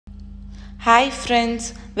Hi friends,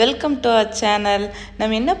 welcome to our channel.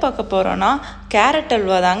 நம்ம என்ன பார்க்க போறோம்னா கேரட்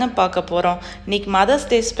அல்வா தாங்க பார்க்க போறோம். இன்னைக்கு மதர்ஸ்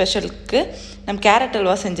டே ஸ்பெஷலுக்கு நம்ம கேரட்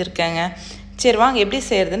அல்வா செஞ்சிருக்கேங்க. சரி வாங்க எப்படி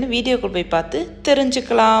செய்யறதுன்னு வீடியோக்குள்ள போய் பார்த்து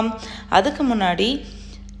தெரிஞ்சுக்கலாம். அதுக்கு முன்னாடி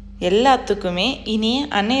எல்லாத்துக்குமே இனிய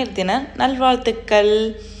அன்னையர் தின நல்வாழ்த்துக்கள்.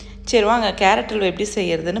 சரி வாங்க கேரட் அல்வா எப்படி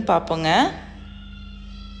செய்யறதுன்னு பாப்போங்க.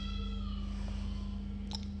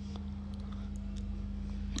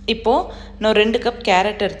 இப்போ நான் 2 கப்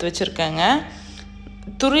கேரட் எடுத்து வச்சிருக்கேங்க.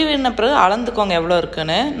 துருவின பிறகு அளந்துக்கோங்க எவ்வளோ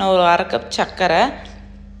இருக்குன்னு. நான் ஒரு 1/2 கப் சர்க்கரை,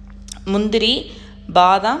 முந்திரி,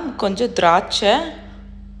 பாதாம், கொஞ்சம் திராட்சை,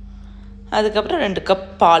 அதுக்கப்புறம் 2 கப்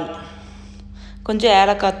பால், கொஞ்சம்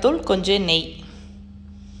ஏலக்காய் தூள், கொஞ்சம் நெய்.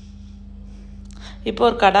 இப்போ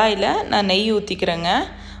ஒரு கடாயில் நான் நெய் ஊற்றிக்கிறேங்க.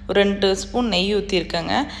 ஒரு 2 ஸ்பூன் நெய்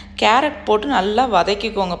ஊற்றிருக்கேங்க. கேரட் போட்டு நல்லா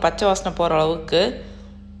வதக்கிக்கோங்க பச்சை வாசனை போகிற அளவுக்கு.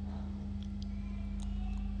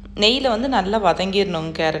 நெய்யில் நல்லா வதங்கிடணும்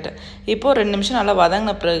கேரட்டு. இப்போது 2 நிமிஷம் நல்லா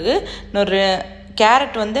வதங்கின பிறகு இன்னொரு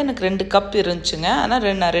கேரட் எனக்கு 2 கப் இருந்துச்சுங்க.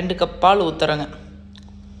 ஆனால் நான் 2 கப் பால் ஊற்றுறேங்க.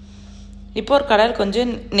 இப்போ ஒரு கடாயில்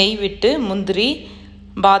கொஞ்சம் நெய் விட்டு முந்திரி,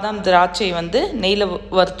 பாதாம், திராட்சை நெய்யில்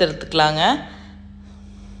வறுத்து எடுத்துக்கலாங்க.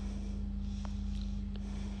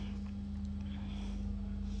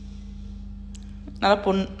 நல்லா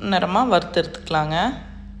பொன்னிறமாக வறுத்து எடுத்துக்கலாங்க.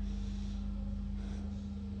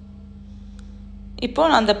 இப்போ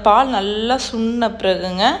அந்த பால் நல்லா சுண்ட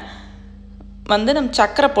பிறகுங்க நம்ம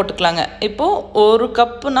சர்க்கரை போட்டுக்கலாங்க. இப்போது 1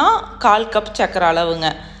 கப்புனா 1/4 கப் சர்க்கரை அளவுங்க.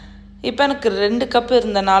 இப்போ எனக்கு 2 கப்பு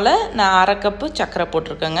இருந்தனால நான் 1/2 கப்பு சர்க்கரை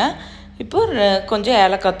போட்டிருக்கேங்க. இப்போது கொஞ்சம்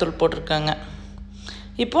ஏலக்காய் தூள் போட்டிருக்கேங்க.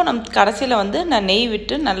 இப்போது நம்ம கடைசியில் நான் நெய்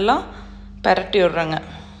விட்டு நல்லா பெரட்டி விட்றேங்க.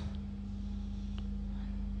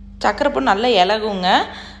 சர்க்கரை போட்டு நல்லா இலகுங்க.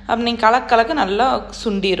 அப்போ நீங்கள் கலக்க நல்லா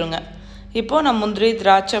சுண்டிடுங்க. இப்போது நான் முந்திரி,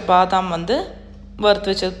 திராட்சை, பாதாம் வறுத்து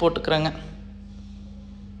வச்சது போட்டுக்கிறேங்க.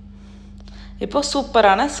 இப்போ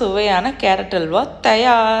சூப்பரான சுவையான கேரட் அல்வா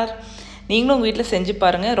தயார். நீங்களும் உங்கள் வீட்டில் செஞ்சு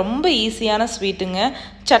பாருங்கள். ரொம்ப ஈஸியான ஸ்வீட்டுங்க.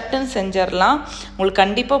 சட்டுன்னு செஞ்சிடலாம். உங்களுக்கு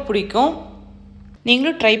கண்டிப்பாக பிடிக்கும்.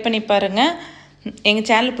 நீங்களும் ட்ரை பண்ணி பாருங்கள். எங்கள்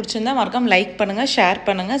சேனல் பிடிச்சிருந்தா மறக்காம லைக் பண்ணுங்கள், ஷேர்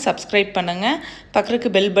பண்ணுங்கள், சப்ஸ்கிரைப் பண்ணுங்கள். பக்கத்துக்கு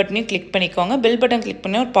பெல் பட்டனையும் கிளிக் பண்ணிக்கோங்க. பெல் பட்டன் கிளிக்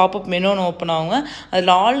பண்ணி ஒரு பாப்அப் மெனு ஒன்று ஓப்பன் ஆகுங்க.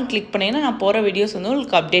 அதில் ஆல் கிளிக் பண்ணிங்கன்னா நான் போகிற வீடியோஸ்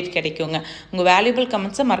உங்களுக்கு அப்டேட் கிடைக்குங்க. உங்கள் வேல்யூபிள்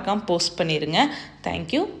கமெண்ட்ஸை மறக்காமல் போஸ்ட் பண்ணிடுங்க.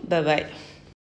 Thank you, bye bye.